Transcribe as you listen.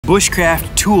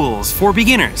Bushcraft tools for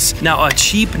beginners. Now, a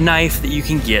cheap knife that you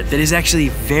can get that is actually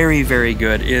very, very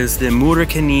good is the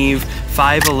Murakaniv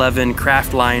 511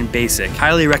 Craft Line Basic.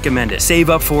 Highly recommend it. Save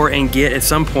up for and get at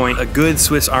some point a good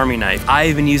Swiss Army knife.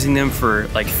 I've been using them for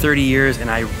like 30 years and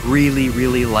I really,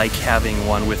 really like having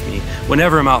one with me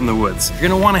whenever I'm out in the woods. You're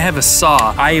gonna wanna have a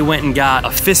saw. I went and got a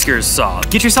Fisker's saw.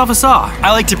 Get yourself a saw.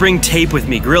 I like to bring tape with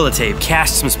me, Gorilla Tape.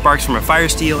 Cast some sparks from a fire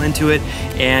steel into it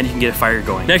and you can get a fire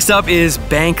going. Next up is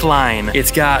bank line.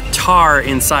 It's got tar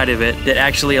inside of it that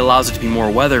actually allows it to be more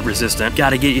weather resistant.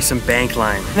 Gotta get you some bank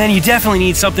line. And then you definitely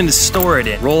need something to store it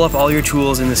in. Roll up all your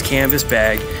tools in this canvas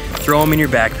bag, throw them in your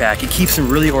backpack. It keeps them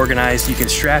really organized. You can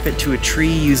strap it to a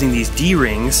tree using these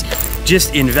D-rings.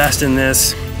 Just invest in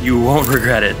this. You won't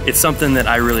regret it. It's something that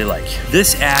I really like.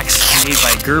 This axe made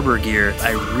by Gerber Gear,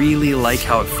 I really like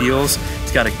how it feels.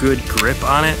 It's got a good grip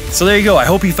on it. So there you go. I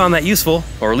hope you found that useful,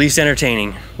 or at least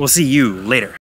entertaining. We'll see you later.